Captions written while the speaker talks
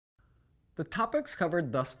The topics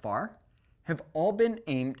covered thus far have all been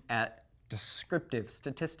aimed at descriptive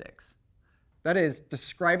statistics. That is,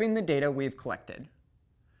 describing the data we've collected.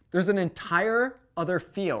 There's an entire other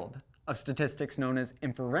field of statistics known as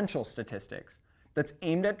inferential statistics that's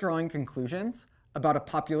aimed at drawing conclusions about a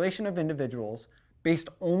population of individuals based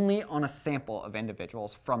only on a sample of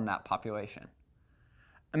individuals from that population.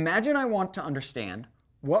 Imagine I want to understand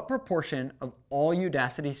what proportion of all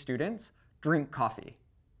Udacity students drink coffee.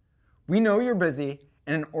 We know you're busy,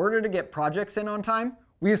 and in order to get projects in on time,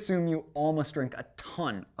 we assume you all must drink a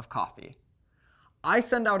ton of coffee. I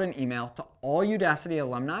send out an email to all Udacity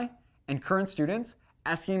alumni and current students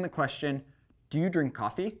asking the question, do you drink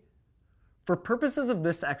coffee? For purposes of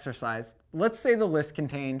this exercise, let's say the list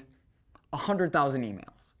contained 100,000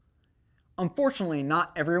 emails. Unfortunately,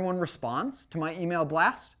 not everyone responds to my email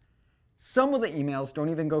blast. Some of the emails don't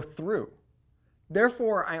even go through.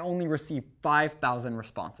 Therefore, I only receive 5,000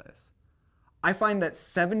 responses. I find that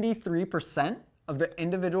 73% of the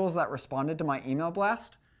individuals that responded to my email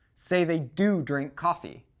blast say they do drink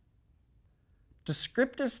coffee.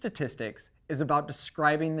 Descriptive statistics is about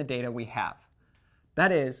describing the data we have.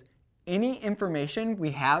 That is, any information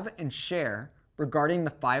we have and share regarding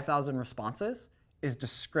the 5,000 responses is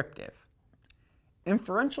descriptive.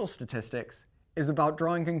 Inferential statistics is about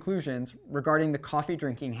drawing conclusions regarding the coffee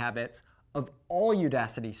drinking habits of all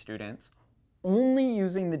Udacity students only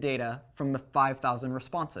using the data from the 5,000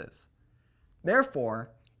 responses.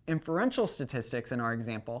 Therefore, inferential statistics in our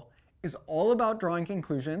example is all about drawing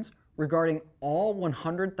conclusions regarding all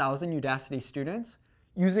 100,000 Udacity students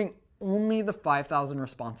using only the 5,000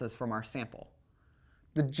 responses from our sample.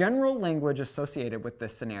 The general language associated with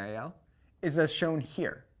this scenario is as shown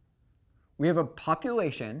here. We have a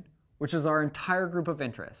population, which is our entire group of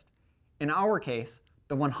interest. In our case,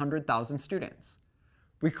 the 100,000 students.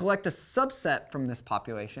 We collect a subset from this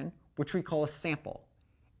population, which we call a sample.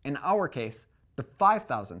 In our case, the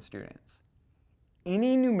 5,000 students.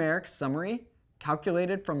 Any numeric summary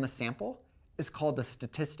calculated from the sample is called a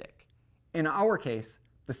statistic. In our case,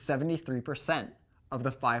 the 73% of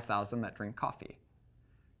the 5,000 that drink coffee.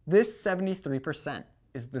 This 73%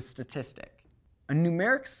 is the statistic. A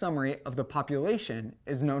numeric summary of the population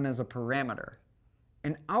is known as a parameter.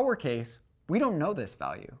 In our case, we don't know this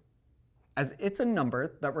value, as it's a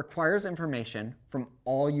number that requires information from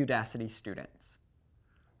all Udacity students.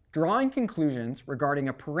 Drawing conclusions regarding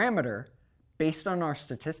a parameter based on our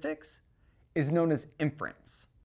statistics is known as inference.